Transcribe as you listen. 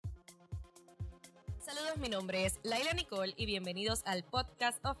Saludos, mi nombre es Laila Nicole y bienvenidos al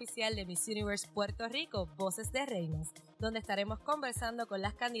podcast oficial de Miss Universe Puerto Rico, Voces de Reinas, donde estaremos conversando con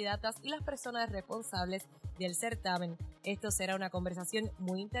las candidatas y las personas responsables del certamen. Esto será una conversación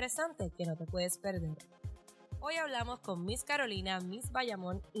muy interesante que no te puedes perder. Hoy hablamos con Miss Carolina, Miss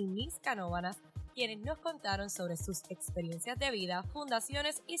Bayamón y Miss Canóvanas, quienes nos contaron sobre sus experiencias de vida,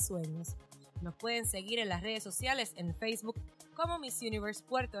 fundaciones y sueños. Nos pueden seguir en las redes sociales en Facebook como Miss Universe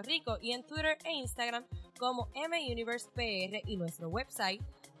Puerto Rico y en Twitter e Instagram como MUniversePR y nuestro website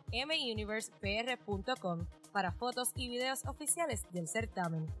muniversepr.com para fotos y videos oficiales del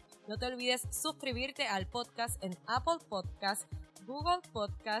certamen. No te olvides suscribirte al podcast en Apple Podcasts, Google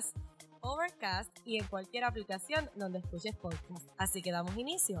Podcasts, Overcast y en cualquier aplicación donde escuches podcast. Así que damos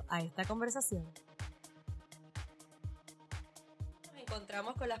inicio a esta conversación. Nos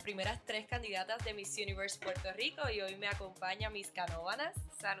encontramos con las primeras 3 candidatas de Miss Universe Puerto Rico y hoy me acompaña Miss Canóvanas.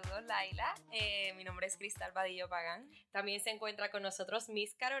 Saludos, Laila. Mi nombre es Cristal Vadillo Pagán. También se encuentra con nosotros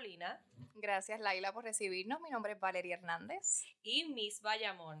Miss Carolina. Gracias, Laila, por recibirnos. Mi nombre es Valeria Hernández. Y Miss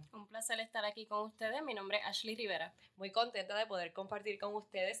Bayamón. Un placer estar aquí con ustedes. Mi nombre es Ashley Rivera. Muy contenta de poder compartir con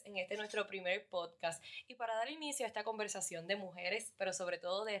ustedes en este nuestro primer podcast. Y para dar inicio a esta conversación de mujeres, pero sobre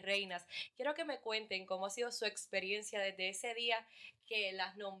todo de reinas, quiero que me cuenten cómo ha sido su experiencia desde ese día que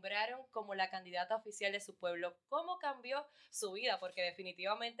las nombraron como la candidata oficial de su pueblo. ¿Cómo cambió su vida? Porque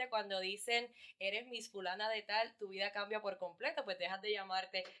definitivamente cuando dicen eres Miss fulana de tal, tu vida cambia por completo, pues dejas de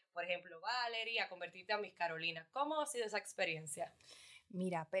llamarte, por ejemplo, Valerie, a convertirte a Miss Carolina. ¿Cómo ha sido esa experiencia?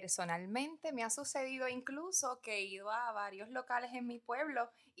 Mira, personalmente me ha sucedido incluso que he ido a varios locales en mi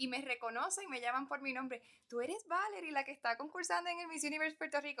pueblo y me reconocen y me llaman por mi nombre. Tú eres Valerie, la que está concursando en el Miss Universe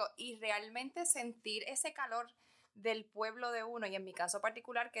Puerto Rico. Y realmente sentir ese calor del pueblo de uno, y en mi caso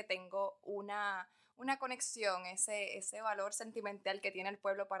particular que tengo una conexión, ese valor sentimental que tiene el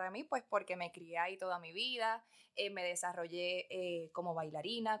pueblo para mí, pues porque me crié ahí toda mi vida, me desarrollé como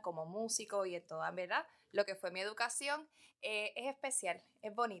bailarina, como músico y en toda, ¿verdad? Lo que fue mi educación es especial,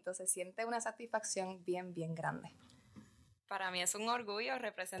 es bonito, se siente una satisfacción bien, bien grande. Para mí es un orgullo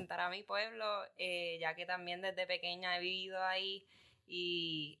representar a mi pueblo, ya que también desde pequeña he vivido ahí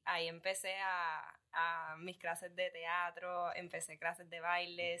y ahí empecé a mis clases de teatro, empecé clases de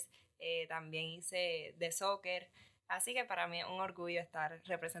bailes, también hice de soccer, así que para mí es un orgullo estar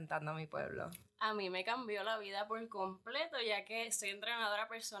representando a mi pueblo. A mí me cambió la vida por completo, ya que soy entrenadora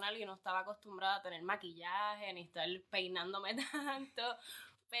personal y no estaba acostumbrada a tener maquillaje ni estar peinándome tanto.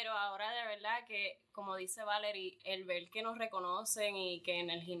 Pero ahora de verdad que, como dice Valerie, el ver que nos reconocen y que en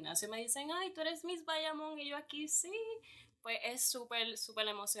el gimnasio me dicen, ay, tú eres Miss Bayamón, y yo aquí sí, pues es súper, súper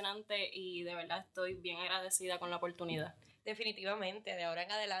emocionante y de verdad estoy bien agradecida con la oportunidad. Definitivamente, de ahora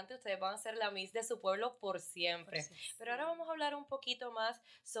en adelante ustedes van a ser la Miss de su pueblo por siempre. Pero ahora vamos a hablar un poquito más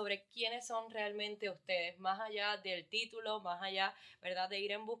sobre quiénes son realmente ustedes, más allá del título, más allá, ¿verdad?, de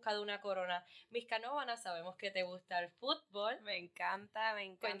ir en busca de una corona. Miss Canóvanas, sabemos que te gusta el fútbol. Me encanta.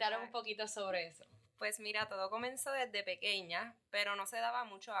 Cuéntanos un poquito sobre eso. Pues mira, todo comenzó desde pequeña, pero no se daba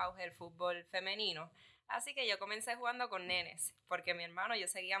mucho auge el fútbol femenino. Así que yo comencé jugando con nenes, porque yo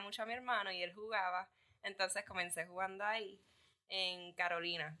seguía mucho a mi hermano y él jugaba. Entonces comencé jugando ahí en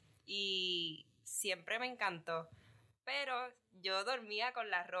Carolina y siempre me encantó, pero yo dormía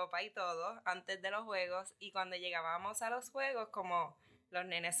con la ropa y todo antes de los juegos y cuando llegábamos a los juegos, como los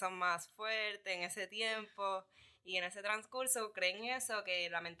nenes son más fuertes en ese tiempo y en ese transcurso creen eso, que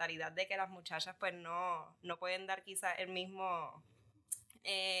la mentalidad de que las muchachas pues no pueden dar quizás el mismo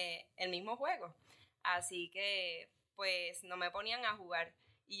juego, así que pues no me ponían a jugar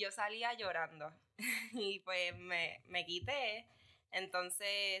y yo salía llorando. Y pues me quité.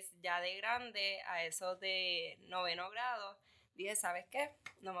 Entonces ya de grande, a eso de 9º grado, dije, ¿sabes qué?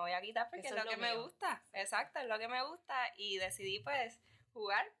 No me voy a quitar porque es lo que me gusta. Exacto, es lo que me gusta. Y decidí pues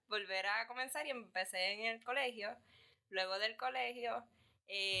jugar, volver a comenzar y empecé en el colegio. Luego del colegio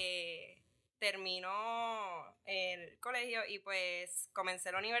terminó el colegio y pues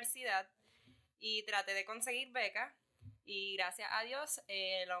comencé la universidad y traté de conseguir becas. Y gracias a Dios,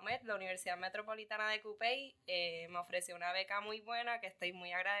 la UMED, la Universidad Metropolitana de Cupey, me ofreció una beca muy buena que estoy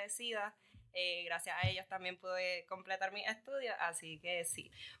muy agradecida. Gracias a ellos también pude completar mis estudios, así que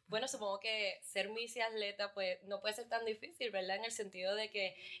sí. Bueno, supongo que ser Miss y atleta pues no puede ser tan difícil, ¿verdad? En el sentido de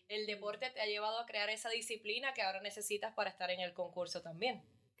que el deporte te ha llevado a crear esa disciplina que ahora necesitas para estar en el concurso también.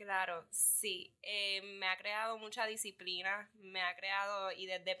 Claro, sí. Me ha creado mucha disciplina, y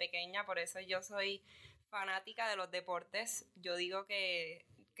desde pequeña, por eso yo soy fanática de los deportes. Yo digo que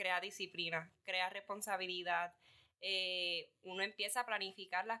crea disciplina, crea responsabilidad. Uno empieza a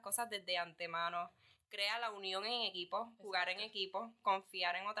planificar las cosas desde antemano, crea la unión en equipo, jugar en equipo,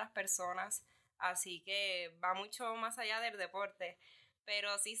 confiar en otras personas. así que va mucho más allá del deporte.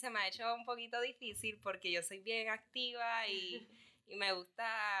 Pero sí se me ha hecho un poquito difícil porque yo soy bien activa y me gusta,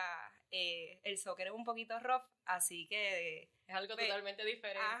 el soccer es un poquito rough, así que... Es algo totalmente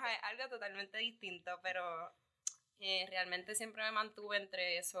diferente. Ajá, es algo totalmente distinto, pero realmente siempre me mantuve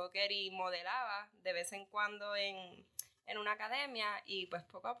entre soccer y modelaba de vez en cuando en una academia y pues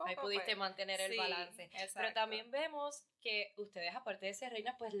poco a poco... Ahí pudiste pues, mantener el sí, balance. exacto. Pero también vemos que ustedes, aparte de ser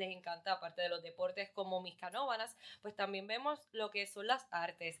reinas, pues les encanta, aparte de los deportes como Miss Canóvanas, pues también vemos lo que son las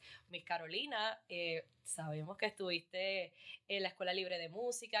artes. Miss Carolina, sabemos que estuviste en la Escuela Libre de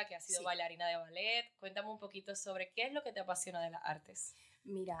Música, que has sido bailarina de ballet. Cuéntame un poquito sobre qué es lo que te apasiona de las artes.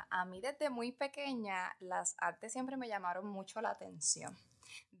 Mira, a mí desde muy pequeña las artes siempre me llamaron mucho la atención.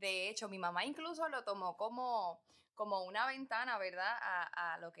 De hecho, mi mamá incluso lo tomó como una ventana, ¿verdad?,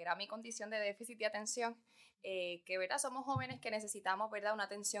 a lo que era mi condición de déficit de atención, que, ¿verdad?, somos jóvenes que necesitamos, ¿verdad?, una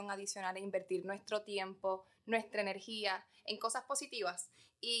atención adicional e invertir nuestro tiempo, nuestra energía en cosas positivas.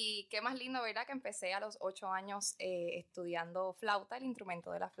 Y qué más lindo, ¿verdad?, que empecé a los 8 años estudiando flauta, el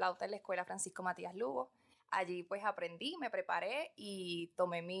instrumento de la flauta en la Escuela Francisco Matías Lugo. Allí pues aprendí, me preparé y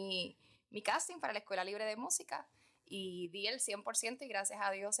tomé mi casting para la Escuela Libre de Música y di el 100% y gracias a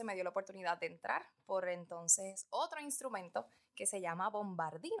Dios se me dio la oportunidad de entrar por entonces otro instrumento que se llama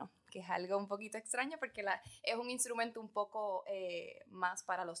bombardino, que es algo un poquito extraño porque es un instrumento un poco más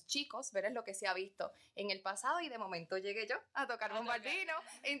para los chicos, ver es lo que se ha visto en el pasado y de momento llegué yo a tocar bombardino,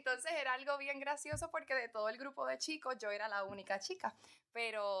 entonces era algo bien gracioso porque de todo el grupo de chicos yo era la única chica,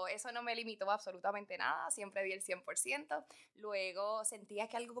 pero eso no me limitó absolutamente nada, siempre di el 100%, luego sentía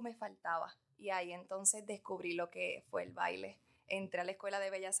que algo me faltaba y ahí entonces descubrí lo que fue el baile. Entré a la Escuela de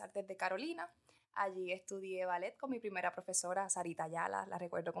Bellas Artes de Carolina, allí estudié ballet con mi primera profesora, Sarita Ayala, la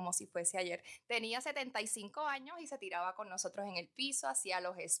recuerdo como si fuese ayer. Tenía 75 años y se tiraba con nosotros en el piso, hacía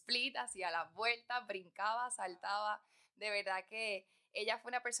los splits, hacía las vueltas, brincaba, saltaba. De verdad que ella fue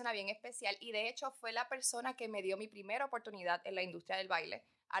una persona bien especial y de hecho fue la persona que me dio mi primera oportunidad en la industria del baile.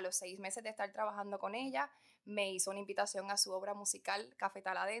 A los 6 meses de estar trabajando con ella, me hizo una invitación a su obra musical,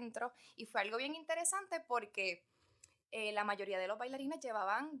 Cafetal Adentro, y fue algo bien interesante porque la mayoría de los bailarines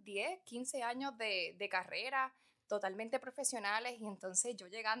llevaban 10, 15 años de carrera, totalmente profesionales, y entonces yo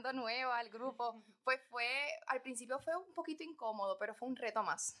llegando nueva al grupo, pues al principio fue un poquito incómodo, pero fue un reto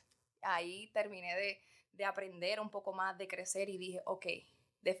más. Ahí terminé de aprender un poco más, de crecer y dije, ok,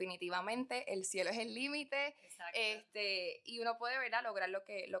 definitivamente el cielo es el límite, y uno puede, ¿verdad?, lograr lo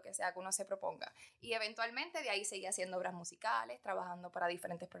que sea que uno se proponga. Y eventualmente de ahí seguí haciendo obras musicales, trabajando para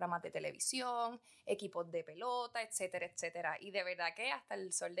diferentes programas de televisión, equipos de pelota, etcétera, etcétera. Y de verdad que hasta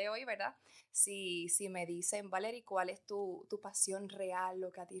el sol de hoy, ¿verdad?, si me dicen, Valerie, ¿cuál es tu pasión real,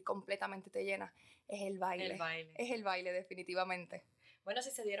 lo que a ti completamente te llena? Es el baile. El baile. Es el baile, definitivamente. Bueno,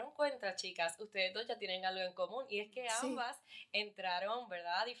 si se dieron cuenta, chicas, ustedes dos ya tienen algo en común y es que ambas entraron,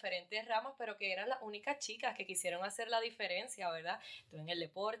 ¿verdad?, a diferentes ramas, pero que eran las únicas chicas que quisieron hacer la diferencia, ¿verdad? Tú en el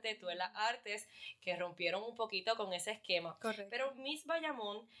deporte, tú en las artes, que rompieron un poquito con ese esquema. Correcto. Pero Miss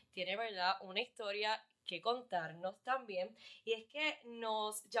Bayamón tiene, ¿verdad?, una historia que contarnos también y es que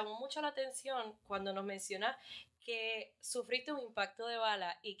nos llamó mucho la atención cuando nos menciona que sufriste un impacto de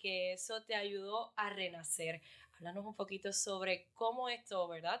bala y que eso te ayudó a renacer. Háblanos un poquito sobre cómo esto,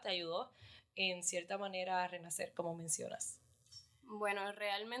 ¿verdad?, te ayudó en cierta manera a renacer, como mencionas. Bueno,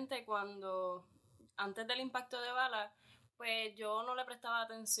 realmente antes del impacto de bala, pues yo no le prestaba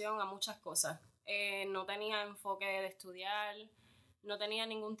atención a muchas cosas. No tenía enfoque de estudiar, no tenía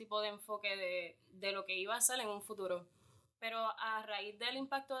ningún tipo de enfoque de lo que iba a hacer en un futuro. Pero a raíz del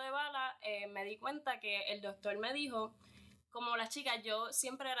impacto de bala, me di cuenta que el doctor me dijo, como las chicas, yo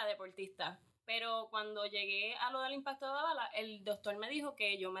siempre era deportista. Pero cuando llegué a lo del impacto de bala, el doctor me dijo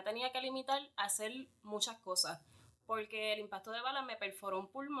que yo me tenía que limitar a hacer muchas cosas, porque el impacto de bala me perforó un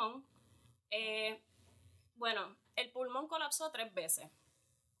pulmón. Bueno, el pulmón colapsó 3 veces.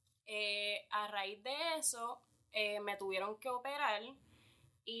 A raíz de eso, me tuvieron que operar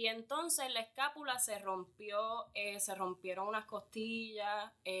y entonces la escápula se rompió, se rompieron unas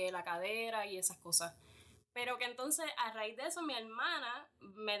costillas, la cadera y esas cosas. Pero que entonces, a raíz de eso, mi hermana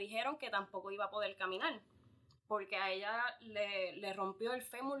me dijeron que tampoco iba a poder caminar, porque a ella le rompió el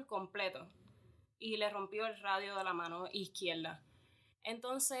fémur completo y le rompió el radio de la mano izquierda.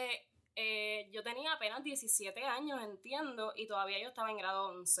 Entonces, yo tenía apenas 17 años, entiendo, y todavía yo estaba en grado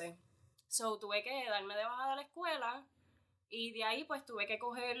 11. So, tuve que darme de baja de la escuela y de ahí, pues, tuve que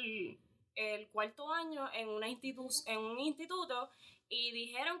coger el 4º año en un instituto. Y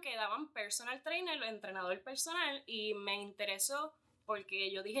dijeron que daban personal trainer, entrenador personal, y me interesó porque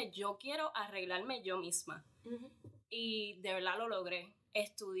yo dije, yo quiero arreglarme yo misma. Uh-huh. Y de verdad lo logré.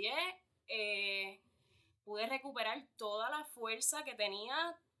 Estudié, pude recuperar toda la fuerza que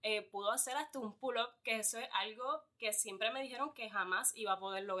tenía, pudo hacer hasta un pull-up, que eso es algo que siempre me dijeron que jamás iba a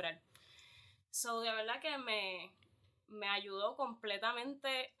poder lograr. So, de verdad que me ayudó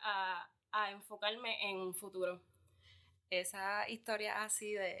completamente a enfocarme en un futuro. Esa historia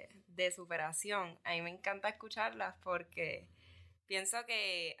así de superación, a mí me encanta escucharlas porque pienso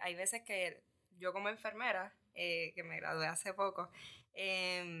que hay veces que yo como enfermera, que me gradué hace poco,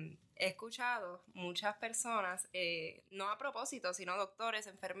 he escuchado muchas personas, no a propósito, sino doctores,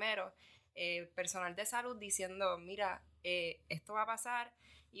 enfermeros, personal de salud diciendo, mira, esto va a pasar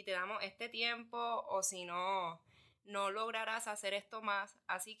y te damos este tiempo o si no, no lograrás hacer esto más.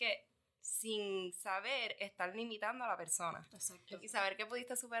 Así que sin saber estar limitando a la persona. Exacto. Y saber que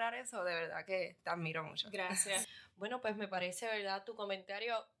pudiste superar eso, de verdad que te admiro mucho. Gracias. Bueno, pues me parece, ¿verdad?, tu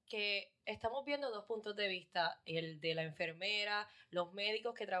comentario, que estamos viendo dos puntos de vista, el de la enfermera, los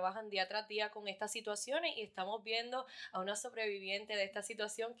médicos que trabajan día tras día con estas situaciones, y estamos viendo a una sobreviviente de esta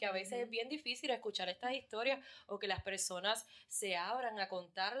situación que a veces es bien difícil escuchar estas historias o que las personas se abran a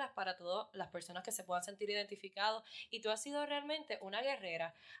contarlas para todas las personas que se puedan sentir identificados. Y tú has sido realmente una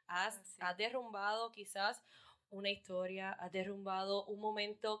guerrera, has derrumbado quizás una historia, has derrumbado un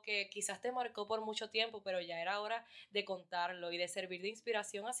momento que quizás te marcó por mucho tiempo, pero ya era hora de contarlo y de servir de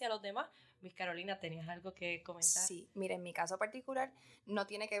inspiración hacia los demás. Miss Carolina, ¿tenías algo que comentar? Sí, mire, en mi caso particular no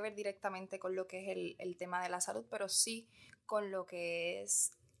tiene que ver directamente con lo que es el tema de la salud, pero sí con lo que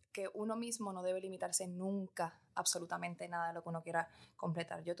es que uno mismo no debe limitarse nunca absolutamente nada de lo que uno quiera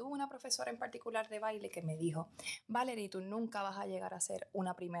completar. Yo tuve una profesora en particular de baile que me dijo, Valerie, tú nunca vas a llegar a ser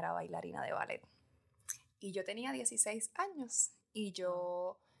una primera bailarina de ballet. Y yo tenía 16 años y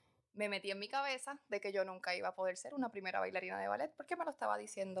yo me metí en mi cabeza de que yo nunca iba a poder ser una primera bailarina de ballet porque me lo estaba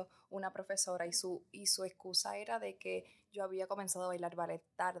diciendo una profesora y su excusa era de que yo había comenzado a bailar ballet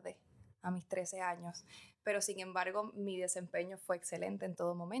tarde, a mis 13 años. Pero sin embargo, mi desempeño fue excelente en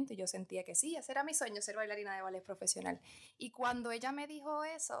todo momento y yo sentía que sí, ese era mi sueño, ser bailarina de ballet profesional. Y cuando ella me dijo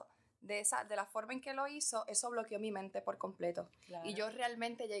eso, de la forma en que lo hizo, eso bloqueó mi mente por completo. Claro. Y yo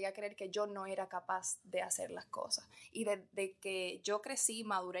realmente llegué a creer que yo no era capaz de hacer las cosas. Y de que yo crecí,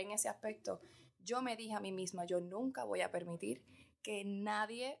 maduré en ese aspecto, yo me dije a mí misma, yo nunca voy a permitir que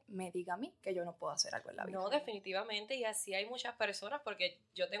nadie me diga a mí que yo no puedo hacer algo en la vida. No, definitivamente, y así hay muchas personas, porque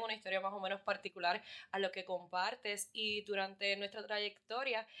yo tengo una historia más o menos particular a lo que compartes, y durante nuestra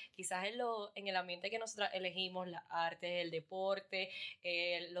trayectoria, quizás en el ambiente que nosotros elegimos, las artes, el deporte,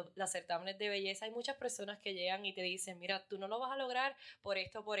 los certámenes de belleza, hay muchas personas que llegan y te dicen, mira, tú no lo vas a lograr por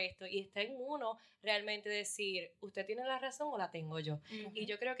esto, y está en uno realmente decir, ¿usted tiene la razón o la tengo yo? Uh-huh. Y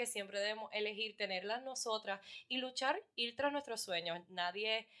yo creo que siempre debemos elegir tenerlas nosotras y luchar, ir tras nuestros sueños.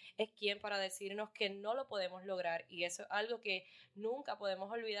 Nadie es quien para decirnos que no lo podemos lograr, y eso es algo que nunca podemos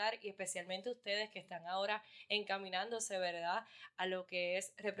olvidar, y especialmente ustedes que están ahora encaminándose, ¿verdad?, a lo que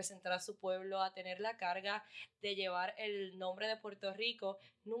es representar a su pueblo, a tener la carga de llevar el nombre de Puerto Rico.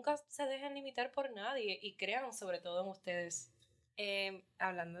 Nunca se dejen limitar por nadie y crean sobre todo en ustedes.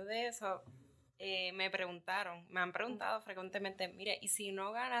 Hablando de eso, me han preguntado frecuentemente, mire, ¿y si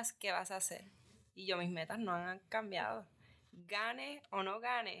no ganas, qué vas a hacer? Y mis metas no han cambiado. Gane o no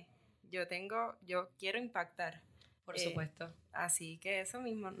gane, yo quiero impactar. Por supuesto. Así que eso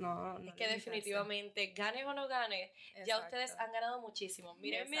mismo no es que definitivamente, ganes o no ganes, ya ustedes han ganado muchísimo.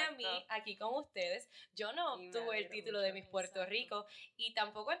 Mírenme a mí, aquí con ustedes. Yo no obtuve el título de Miss Puerto Rico y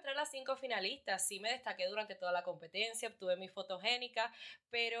tampoco entré a las 5 finalistas. Sí me destaqué durante toda la competencia, obtuve mi fotogénica,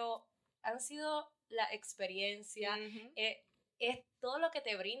 pero han sido la experiencia, es todo lo que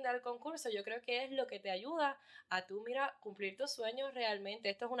te brinda el concurso. Yo creo que es lo que te ayuda a tú, cumplir tus sueños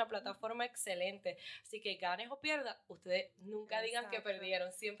realmente. Esto es una plataforma excelente. Así que ganes o pierdas, ustedes nunca digan que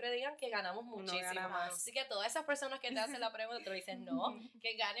perdieron. Siempre digan que ganamos muchísimo. Así que a todas esas personas que te hacen la pregunta, te lo dicen, no,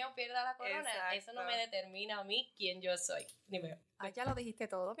 que gane o pierda la corona. Exacto. Eso no me determina a mí quién yo soy. Dime. Ya lo dijiste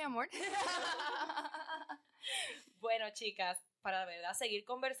todo, mi amor. Bueno, chicas, para de verdad seguir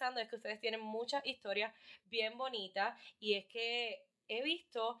conversando, es que ustedes tienen muchas historias bien bonitas, y es que he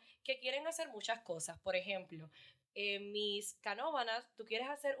visto que quieren hacer muchas cosas. Por ejemplo, Miss Canóvanas, tú quieres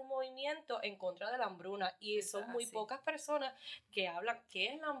hacer un movimiento en contra de la hambruna, y eso son muy pocas personas que hablan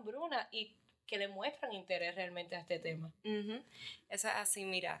qué es la hambruna y que le muestran interés realmente a este tema. Uh-huh. Eso es así,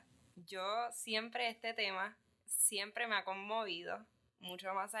 mira, yo siempre este tema siempre me ha conmovido,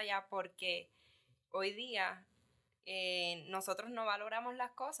 mucho más allá, porque hoy día nosotros no valoramos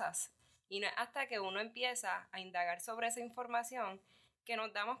las cosas, y no es hasta que uno empieza a indagar sobre esa información que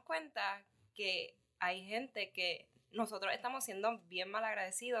nos damos cuenta que hay gente que nosotros estamos siendo bien mal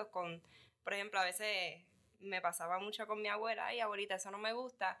agradecidos con, por ejemplo, a veces me pasaba mucho con mi abuela, ay abuelita, eso no me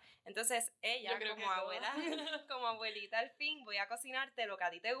gusta. Entonces ella como abuela, como abuelita al fin, voy a cocinarte lo que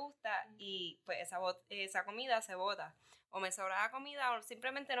a ti te gusta y pues esa comida se bota. O me sobraba comida o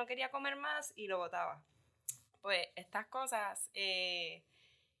simplemente no quería comer más y lo botaba. Pues estas cosas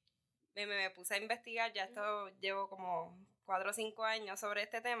me puse a investigar, ya esto llevo como 4 o 5 años sobre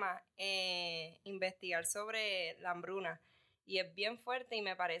este tema, investigar sobre la hambruna. Y es bien fuerte y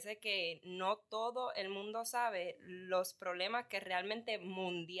me parece que no todo el mundo sabe los problemas que realmente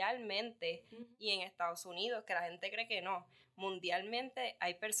mundialmente y en Estados Unidos, que la gente cree que no, mundialmente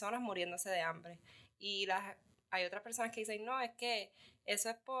hay personas muriéndose de hambre. Y hay otras personas que dicen, no, es que eso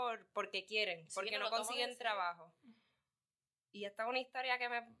es porque quieren, porque no consiguen trabajo. Y esta es una historia que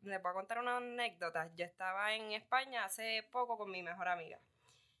les voy a contar una anécdota. Yo estaba en España hace poco con mi mejor amiga.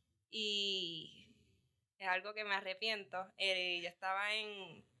 Y es algo que me arrepiento. Yo estaba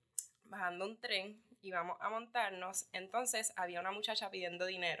bajando un tren, íbamos a montarnos, entonces había una muchacha pidiendo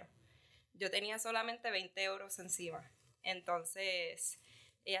dinero. Yo tenía solamente 20 euros encima. Entonces,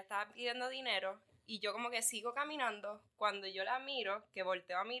 ella estaba pidiendo dinero y yo como que sigo caminando. Cuando yo la miro, que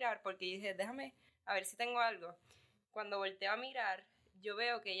volteo a mirar, porque yo dije, déjame a ver si tengo algo. Cuando volteo a mirar, yo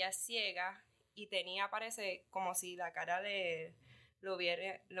veo que ella es ciega y parece como si la cara lo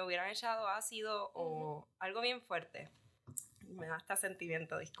hubieran echado ácido o algo bien fuerte. Me da hasta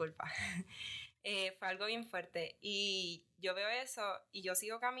sentimiento, disculpa. Fue algo bien fuerte. Y yo veo eso y yo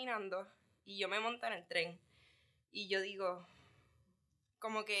sigo caminando y yo me monto en el tren. Y yo digo,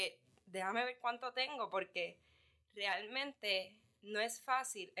 como que déjame ver cuánto tengo porque realmente no es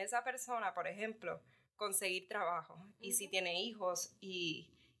fácil esa persona, por ejemplo, conseguir trabajo. Y si tiene hijos y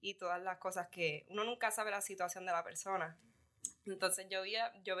todas las cosas que uno nunca sabe la situación de la persona. Entonces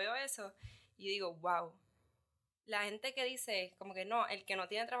yo veo eso y digo, wow, la gente que dice como que no, el que no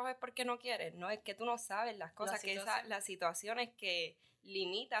tiene trabajo es porque no quiere, no, es que tú no sabes las cosas, las situaciones que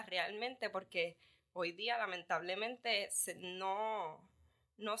limitas realmente, porque hoy día lamentablemente no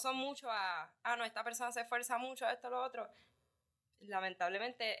son mucho no, esta persona se esfuerza mucho, esto, lo otro.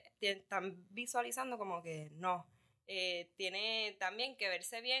 Lamentablemente están visualizando como que no, tiene también que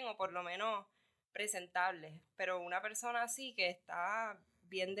verse bien o por lo menos presentable, pero una persona así que está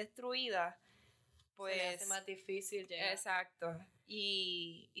bien destruida, pues se le hace más difícil llegar. Exacto.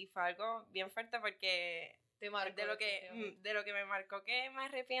 Y fue algo bien fuerte porque te marcó, de lo que me marcó, que me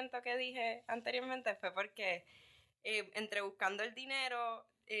arrepiento que dije anteriormente, fue porque entre buscando el dinero,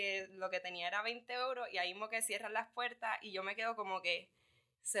 lo que tenía era 20 euros y ahí mismo que cierran las puertas y yo me quedo como que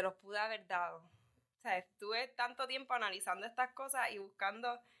se los pude haber dado. O sea, estuve tanto tiempo analizando estas cosas y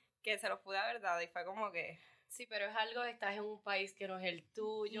buscando que se los pude haber dado y fue como que... Sí, pero es algo, estás en un país que no es el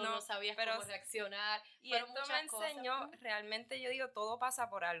tuyo, no sabías cómo reaccionar. Y esto me enseñó, realmente yo digo, todo pasa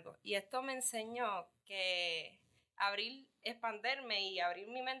por algo. Y esto me enseñó que expanderme y abrir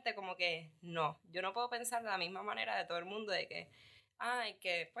mi mente como que no, yo no puedo pensar de la misma manera de todo el mundo, de que,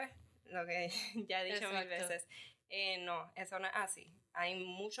 que pues, lo que ya he dicho mil veces. No, eso no es así. Hay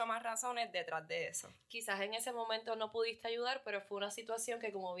mucho más razones detrás de eso. Quizás en ese momento no pudiste ayudar, pero fue una situación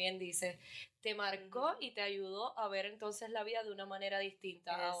que, como bien dices, te marcó y te ayudó a ver entonces la vida de una manera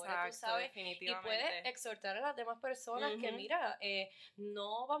distinta. Exacto, ahora tú sabes, definitivamente. Y puedes exhortar a las demás personas que, mira,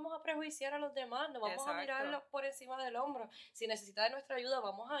 no vamos a prejuiciar a los demás, no vamos a mirarlos por encima del hombro. Si necesitas de nuestra ayuda,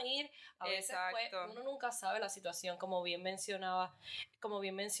 vamos a ir. A veces, pues, uno nunca sabe la situación, como bien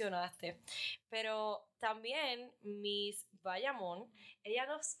mencionaste. Pero también Miss Bayamón, ella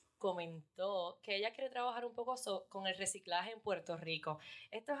nos comentó que ella quiere trabajar un poco con el reciclaje en Puerto Rico.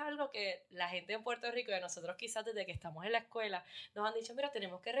 Esto es algo que la gente en Puerto Rico, y nosotros quizás desde que estamos en la escuela, nos han dicho, mira,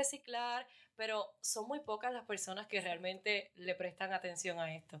 tenemos que reciclar, pero son muy pocas las personas que realmente le prestan atención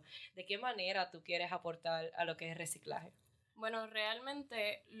a esto. ¿De qué manera tú quieres aportar a lo que es reciclaje? Bueno,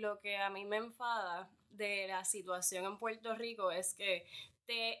 realmente lo que a mí me enfada de la situación en Puerto Rico es que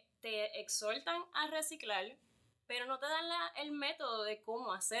te exhortan a reciclar, pero no te dan el método de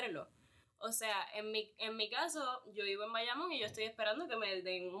cómo hacerlo. O sea, en mi caso, yo vivo en Bayamón y yo estoy esperando que me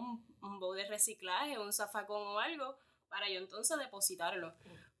den un bowl de reciclaje, un zafacón o algo, para yo entonces depositarlo.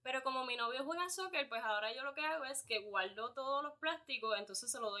 Pero como mi novio juega soccer, pues ahora yo lo que hago es que guardo todos los plásticos,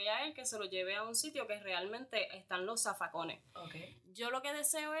 entonces se lo doy a él, que se lo lleve a un sitio que realmente están los zafacones. Okay. Yo lo que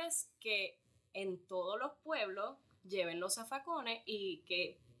deseo es que en todos los pueblos lleven los zafacones y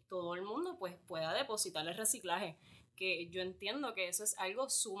que todo el mundo pues pueda depositar el reciclaje, que yo entiendo que eso es algo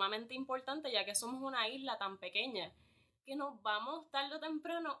sumamente importante, ya que somos una isla tan pequeña que nos vamos tarde o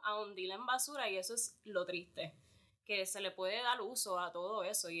temprano a hundir en basura, y eso es lo triste, que se le puede dar uso a todo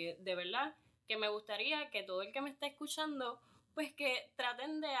eso. Y de verdad que me gustaría que todo el que me esté escuchando pues que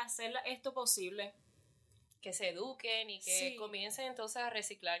traten de hacer esto posible. que se eduquen y que comiencen entonces a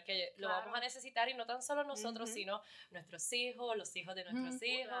reciclar, que lo vamos a necesitar, y no tan solo nosotros, sino nuestros hijos, los hijos de nuestros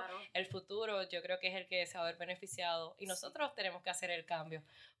hijos, el futuro, yo creo que es el que se va a ver beneficiado, y nosotros tenemos que hacer el cambio.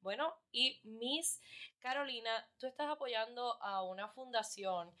 Bueno, y Miss Carolina, tú estás apoyando a una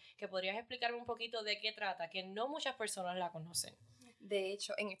fundación que podrías explicarme un poquito de qué trata, que no muchas personas la conocen. De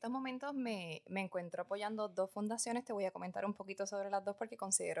hecho, en estos momentos me encuentro apoyando 2 fundaciones. Te voy a comentar un poquito sobre las 2 porque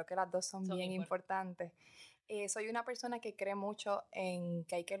considero que las 2 son bien importantes. Soy una persona que cree mucho en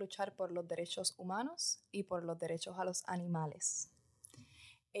que hay que luchar por los derechos humanos y por los derechos a los animales.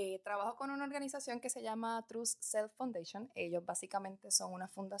 Trabajo con una organización que se llama Truth Self Foundation. Ellos básicamente son una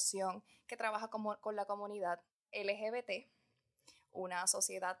fundación que trabaja con la comunidad LGBT, una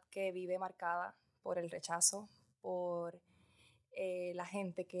sociedad que vive marcada por el rechazo, por la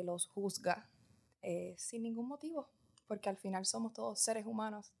gente que los juzga sin ningún motivo, porque al final somos todos seres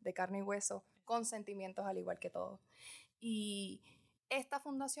humanos de carne y hueso, con sentimientos al igual que todos. Y esta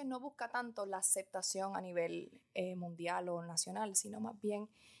fundación no busca tanto la aceptación a nivel mundial o nacional, sino más bien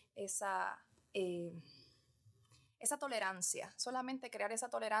esa tolerancia, solamente crear esa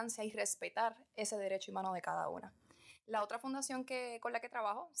tolerancia y respetar ese derecho humano de cada una. La otra fundación con la que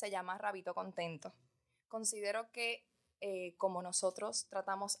trabajo se llama Rabito Contento. Considero que como nosotros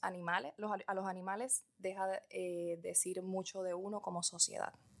tratamos a los animales, deja decir mucho de uno como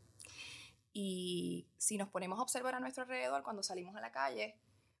sociedad. Y si nos ponemos a observar a nuestro alrededor cuando salimos a la calle,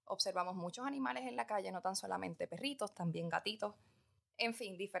 observamos muchos animales en la calle, no tan solamente perritos, también gatitos, en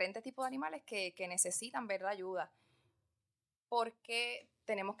fin, diferentes tipos de animales que necesitan ver la ayuda. ¿Por qué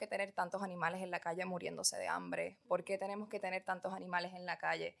tenemos que tener tantos animales en la calle muriéndose de hambre? ¿Por qué tenemos que tener tantos animales en la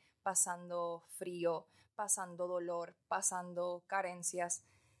calle pasando frío, pasando dolor, pasando carencias?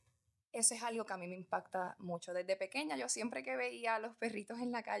 Eso es algo que a mí me impacta mucho. Desde pequeña yo siempre que veía a los perritos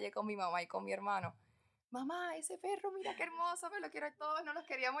en la calle con mi mamá y con mi hermano, mamá, ese perro, mira qué hermoso, me lo quiero. Todos nos los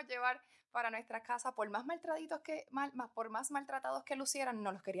queríamos llevar para nuestra casa, por más maltratados que lucieran,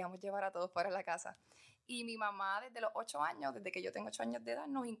 nos los queríamos llevar a todos para la casa. Y mi mamá desde los 8 años, desde que yo tengo 8 años de edad,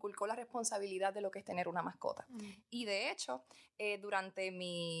 nos inculcó la responsabilidad de lo que es tener una mascota. Y de hecho, durante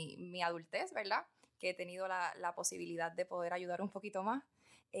mi adultez, ¿verdad?, que he tenido la posibilidad de poder ayudar un poquito más,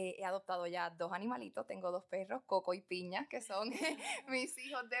 he adoptado ya 2 animalitos. Tengo 2 perros, Coco y Piña, que son mis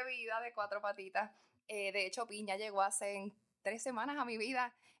hijos de vida de 4 patitas. De hecho, Piña llegó hace 3 semanas a mi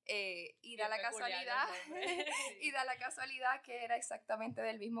vida y da la casualidad que era exactamente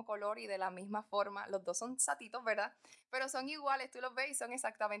del mismo color y de la misma forma. Los 2 son satitos, ¿verdad? Pero son iguales, tú los ves y son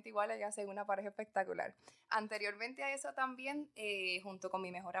exactamente iguales y hacen una pareja espectacular. Anteriormente a eso también, junto con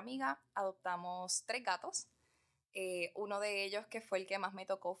mi mejor amiga, adoptamos 3 gatos. Uno de ellos, que fue el que más me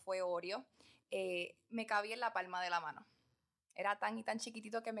tocó, fue Oreo. Me cabía en la palma de la mano. Era tan y tan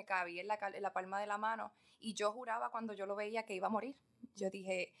chiquitito que me cabía en la palma de la mano, y yo juraba cuando yo lo veía que iba a morir. Yo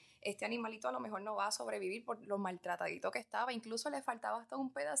dije, este animalito a lo mejor no va a sobrevivir por lo maltratadito que estaba. Incluso le faltaba hasta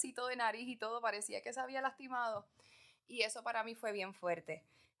un pedacito de nariz y todo, parecía que se había lastimado. Y eso para mí fue bien fuerte.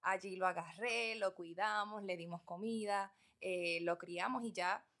 Allí lo agarré, lo cuidamos, le dimos comida, lo criamos, y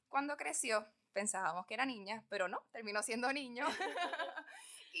ya cuando creció pensábamos que era niña, pero no, terminó siendo niño.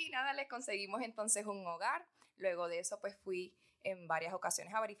 Y nada, les conseguimos entonces un hogar. Luego de eso pues fui en varias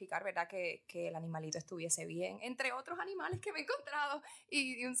ocasiones a verificar, ¿verdad?, que el animalito estuviese bien, entre otros animales que me he encontrado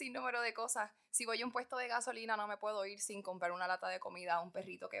y un sinnúmero de cosas. Si voy a un puesto de gasolina no me puedo ir sin comprar una lata de comida a un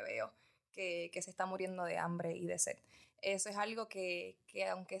perrito que veo que se está muriendo de hambre y de sed. Eso es algo que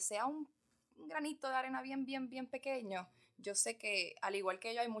aunque sea un granito de arena bien, bien, bien pequeño, yo sé que al igual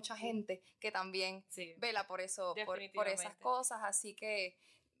que yo hay mucha gente que también vela por eso, por esas cosas, así que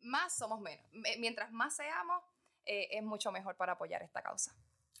más somos menos. Mientras más seamos, es mucho mejor para apoyar esta causa.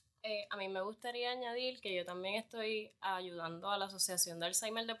 A mí me gustaría añadir que yo también estoy ayudando a la Asociación de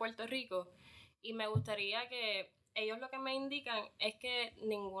Alzheimer de Puerto Rico, y me gustaría que ellos lo que me indican es que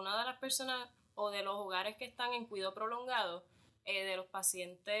ninguna de las personas o de los hogares que están en cuidado prolongado, de los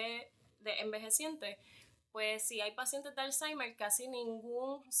pacientes envejecientes, pues si hay pacientes de Alzheimer, casi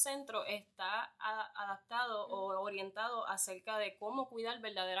ningún centro está adaptado o orientado acerca de cómo cuidar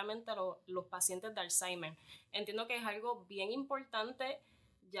verdaderamente a los pacientes de Alzheimer. Entiendo que es algo bien importante,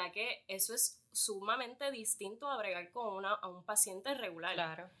 ya que eso es sumamente distinto a bregar con a un paciente regular.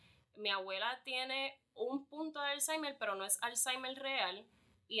 Claro. Mi abuela tiene un punto de Alzheimer, pero no es Alzheimer real,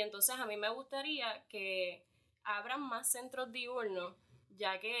 y entonces a mí me gustaría que abran más centros diurnos,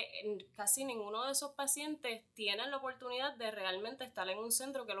 ya que casi ninguno de esos pacientes tiene la oportunidad de realmente estar en un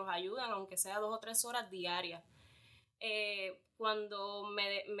centro que los ayudan, aunque sea 2 o 3 horas diarias. Cuando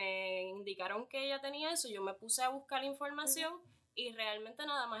me indicaron que ella tenía eso, yo me puse a buscar información y realmente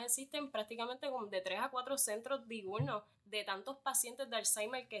nada más existen prácticamente como de 3 a 4 centros diurnos de tantos pacientes de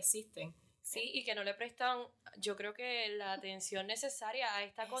Alzheimer que existen. Sí, y que no le prestan, yo creo que la atención necesaria a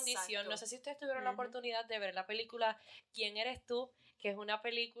esta condición. No sé si ustedes tuvieron la oportunidad de ver la película ¿Quién eres tú?, que es una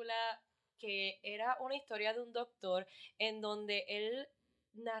película que era una historia de un doctor en donde él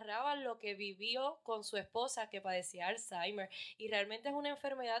narraba lo que vivió con su esposa que padecía Alzheimer, y realmente es una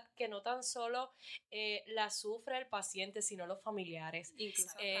enfermedad que no tan solo la sufre el paciente, sino los familiares.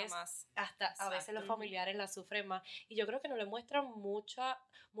 Incluso hasta a veces los familiares la sufren más, y yo creo que no le muestran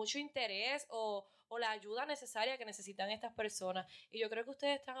mucho interés o la ayuda necesaria que necesitan estas personas, y yo creo que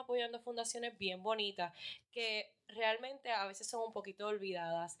ustedes están apoyando fundaciones bien bonitas que realmente a veces son un poquito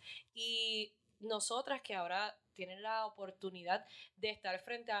olvidadas, y nosotras que ahora tienen la oportunidad de estar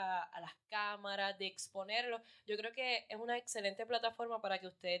frente a las cámaras, de exponerlo, yo creo que es una excelente plataforma para que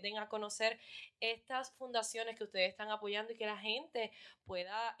ustedes den a conocer estas fundaciones que ustedes están apoyando y que la gente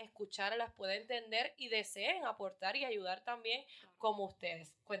pueda escucharlas, pueda entender y deseen aportar y ayudar también como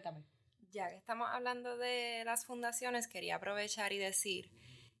ustedes. Cuéntame. Ya que estamos hablando de las fundaciones, quería aprovechar y decir,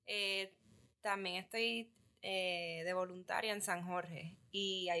 también estoy de voluntaria en San Jorge,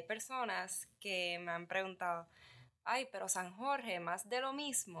 y hay personas que me han preguntado, ay, pero San Jorge, más de lo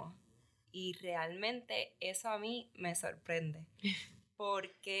mismo, y realmente eso a mí me sorprende,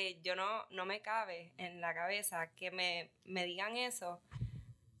 porque yo no me cabe en la cabeza que me digan eso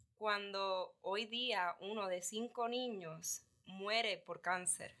cuando hoy día 1 de 5 niños muere por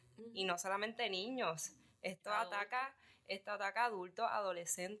cáncer, y no solamente niños, esto ataca a adultos,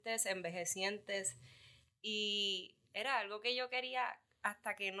 adolescentes, envejecientes, y era algo que yo quería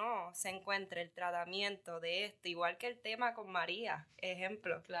hasta que no se encuentre el tratamiento de esto, igual que el tema con María,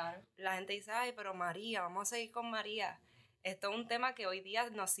 ejemplo. Claro. La gente dice, ay, pero María, vamos a seguir con María. Esto es un tema que hoy día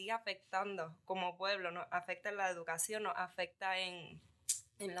nos sigue afectando como pueblo, nos afecta en la educación, nos afecta en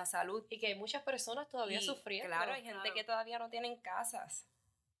la salud. Y que hay muchas personas todavía sufriendo. Claro, hay gente que todavía no tienen casas,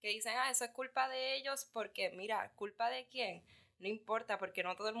 que dicen, eso es culpa de ellos, porque mira, ¿culpa de quién? No importa, porque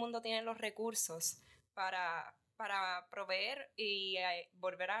no todo el mundo tiene los recursos para proveer y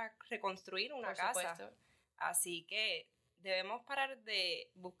volver a reconstruir una casa. Supuesto. Así que debemos parar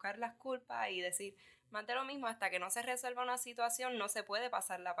de buscar las culpas y decir, más de lo mismo, hasta que no se resuelva una situación, no se puede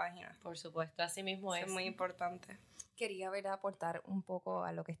pasar la página. Por supuesto, así mismo es. Es muy importante. Quería aportar un poco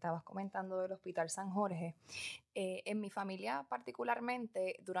a lo que estabas comentando del Hospital San Jorge. En mi familia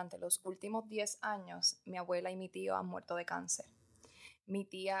particularmente, durante los últimos 10 años, mi abuela y mi tío han muerto de cáncer. Mi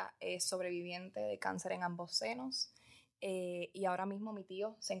tía es sobreviviente de cáncer en ambos senos, y ahora mismo mi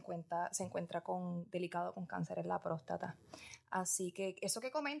tío se encuentra delicado con cáncer en la próstata. Así que eso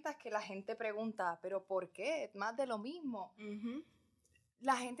que comentas, que la gente pregunta, ¿pero por qué? Más de lo mismo. Uh-huh.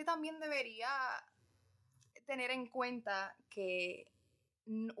 La gente también debería tener en cuenta que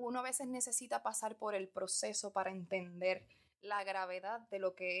uno a veces necesita pasar por el proceso para entender la gravedad de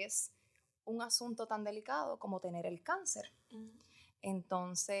lo que es un asunto tan delicado como tener el cáncer. Uh-huh.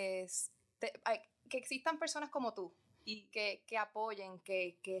 Entonces, que existan personas como tú y que apoyen,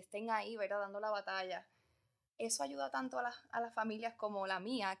 que estén ahí, ¿verdad?, dando la batalla. Eso ayuda tanto a las familias como la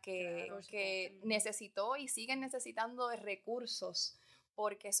mía, que necesitó y siguen necesitando de recursos,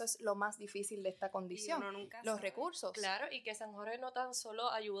 porque eso es lo más difícil de esta condición, los recursos. Claro, y que San Jorge no tan solo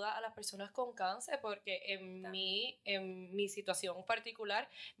ayuda a las personas con cáncer, porque en mi situación particular,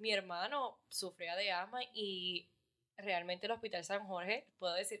 mi hermano sufría de asma y realmente el Hospital San Jorge,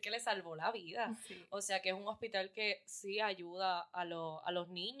 puedo decir que le salvó la vida. Sí. O sea que es un hospital que sí ayuda a los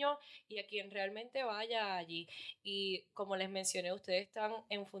niños y a quien realmente vaya allí. Y como les mencioné, ustedes están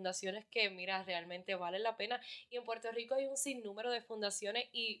en fundaciones que, mira, realmente valen la pena. Y en Puerto Rico hay un sinnúmero de fundaciones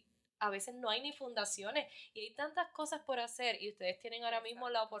y a veces no hay ni fundaciones y hay tantas cosas por hacer y ustedes tienen ahora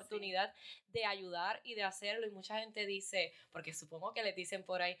mismo la oportunidad de ayudar y de hacerlo, y mucha gente dice, porque supongo que les dicen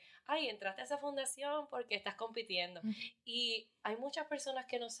por ahí, ay, entraste a esa fundación porque estás compitiendo. Uh-huh. Y hay muchas personas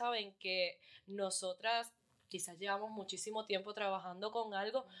que no saben que nosotras quizás llevamos muchísimo tiempo trabajando con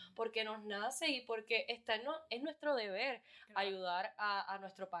algo porque nos nace y porque es nuestro deber ayudar a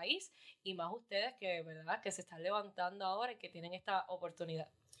nuestro país, y más ustedes que, ¿verdad?, que se están levantando ahora y que tienen esta oportunidad.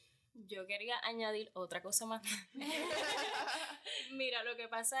 Yo quería añadir otra cosa más. Mira, lo que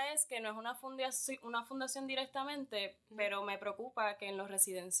pasa es que no es una fundación directamente, pero me preocupa que en los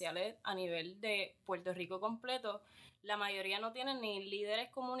residenciales a nivel de Puerto Rico completo, la mayoría no tienen ni líderes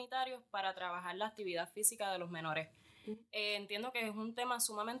comunitarios para trabajar la actividad física de los menores. Entiendo que es un tema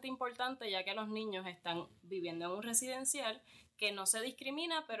sumamente importante, ya que los niños están viviendo en un residencial que no se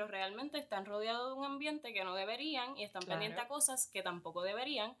discrimina, pero realmente están rodeados de un ambiente que no deberían y están pendientes a cosas que tampoco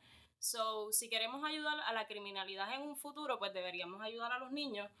deberían. So, si queremos ayudar a la criminalidad en un futuro, pues deberíamos ayudar a los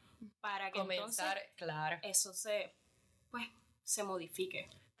niños para que Comenzar, entonces claro. eso se modifique.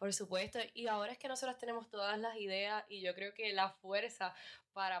 Por supuesto, y ahora es que nosotros tenemos todas las ideas y yo creo que la fuerza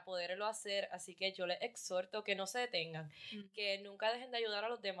para poderlo hacer, así que yo les exhorto que no se detengan, que nunca dejen de ayudar a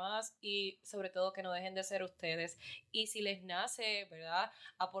los demás y sobre todo que no dejen de ser ustedes. Y si les nace, ¿verdad?,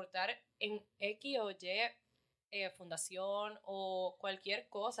 aportar en X o Y fundación o cualquier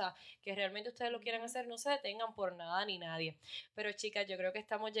cosa que realmente ustedes lo quieran hacer, no se detengan por nada ni nadie. Pero chicas, yo creo que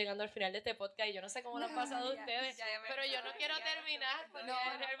estamos llegando al final de este podcast y yo no sé cómo lo han pasado ustedes, pero yo no quiero terminar porque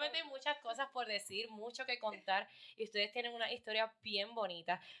realmente hay muchas cosas por decir, mucho que contar y ustedes tienen una historia bien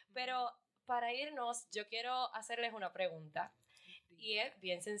bonita. Pero para irnos, yo quiero hacerles una pregunta y es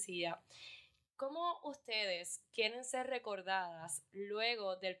bien sencilla. ¿Cómo ustedes quieren ser recordadas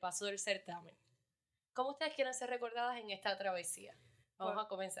luego del paso del certamen? ¿Cómo ustedes quieren ser recordadas en esta travesía? Vamos a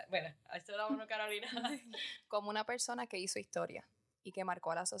comenzar. Bueno, a esto la mano Carolina. Como una persona que hizo historia y que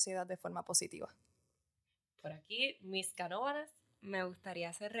marcó a la sociedad de forma positiva. Por aquí, mis canóbanas. Me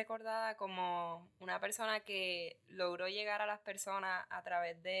gustaría ser recordada como una persona que logró llegar a las personas a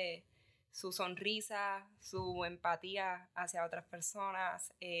través de su sonrisa, su empatía hacia otras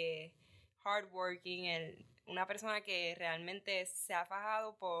personas, hardworking, una persona que realmente se ha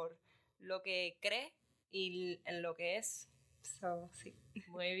fajado por lo que cree y en lo que es. Sí.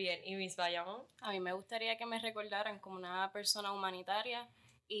 Muy bien. ¿Y Miss Bayamón? A mí me gustaría que me recordaran como una persona humanitaria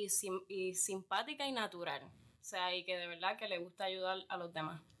y simpática y natural. O sea, y que de verdad que le gusta ayudar a los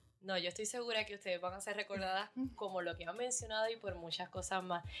demás. No, yo estoy segura que ustedes van a ser recordadas como lo que han mencionado y por muchas cosas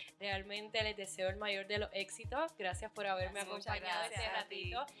más. Realmente les deseo el mayor de los éxitos. Gracias por haberme acompañado este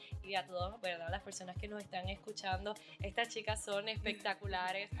ratito. Y a todos, ¿verdad?, las personas que nos están escuchando. Estas chicas son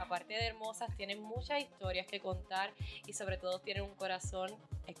espectaculares. Aparte de hermosas, tienen muchas historias que contar y sobre todo tienen un corazón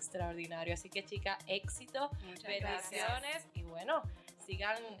extraordinario. Así que, chicas, éxito, bendiciones y bueno,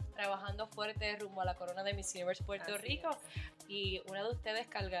 sigan trabajando fuerte rumbo a la corona de Miss Universe Puerto Rico. Y una de ustedes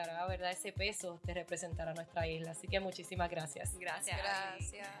cargará, ¿verdad?, ese peso de representar a nuestra isla. Así que muchísimas gracias. Gracias.